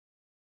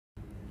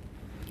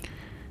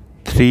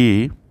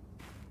3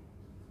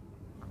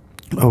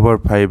 over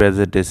 5 as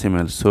a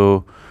decimal.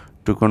 So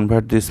to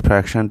convert this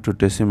fraction to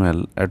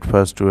decimal, at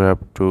first we have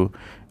to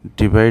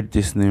divide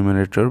this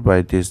numerator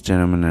by this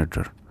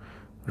denominator,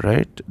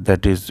 right?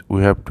 That is,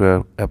 we have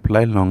to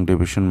apply long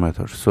division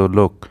method. So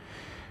look,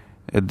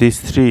 this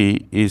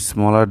 3 is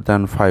smaller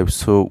than 5,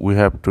 so we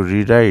have to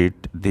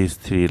rewrite this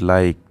 3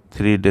 like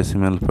 3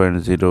 decimal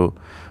point 0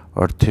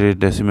 or 3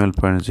 decimal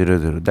point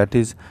 00. That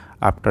is,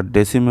 after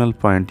decimal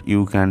point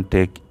you can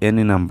take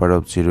any number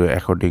of 0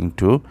 according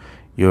to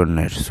your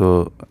need.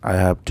 So I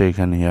have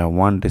taken here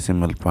 1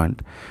 decimal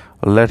point.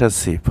 Let us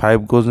see,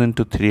 5 goes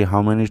into 3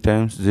 how many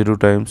times? 0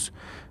 times.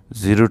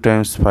 0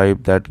 times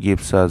 5, that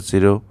gives us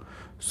 0.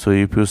 So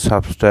if you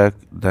subtract,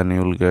 then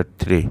you will get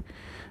 3.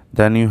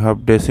 Then you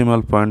have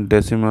decimal point.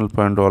 Decimal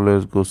point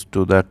always goes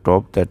to the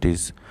top, that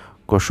is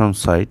quotient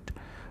side.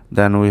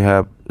 Then we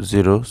have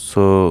 0.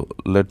 So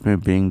let me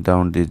bring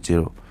down this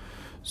 0.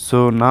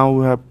 So now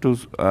we have to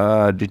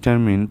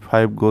determine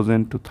 5 goes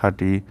into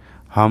 30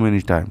 how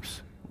many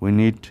times. We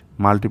need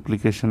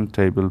multiplication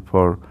table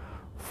for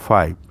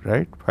 5,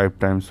 right? 5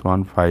 times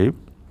 1, 5.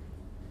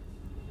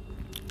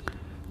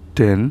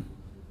 10.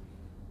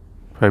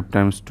 5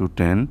 times 2,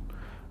 10.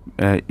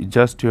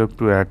 Just you have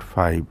to add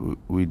 5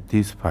 with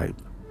this 5.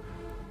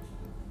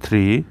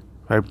 3.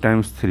 5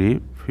 times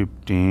 3,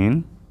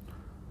 15.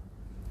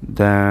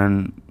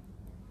 Then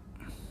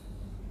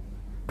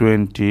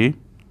 20.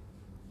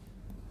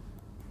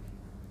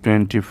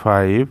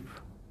 25.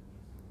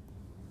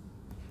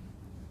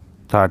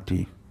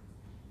 30.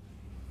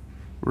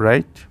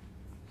 Right?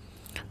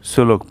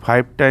 So look,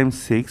 5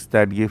 times 6,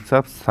 that gives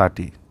us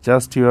 30.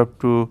 Just you have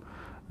to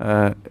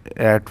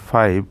add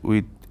 5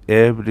 with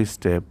every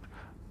step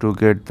to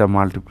get the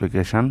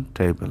multiplication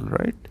table,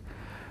 right?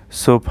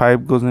 So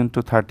 5 goes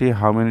into 30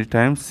 how many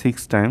times?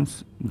 6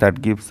 times.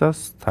 That gives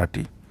us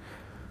 30.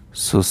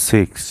 So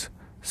 6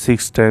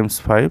 times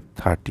 5,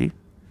 30.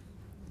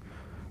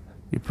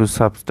 If you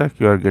subtract,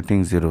 you are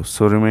getting 0.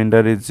 So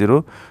remainder is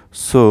 0.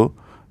 So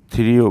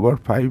 3 over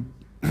 5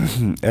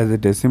 as a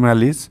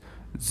decimal is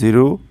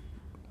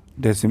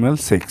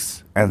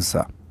 0.6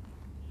 answer.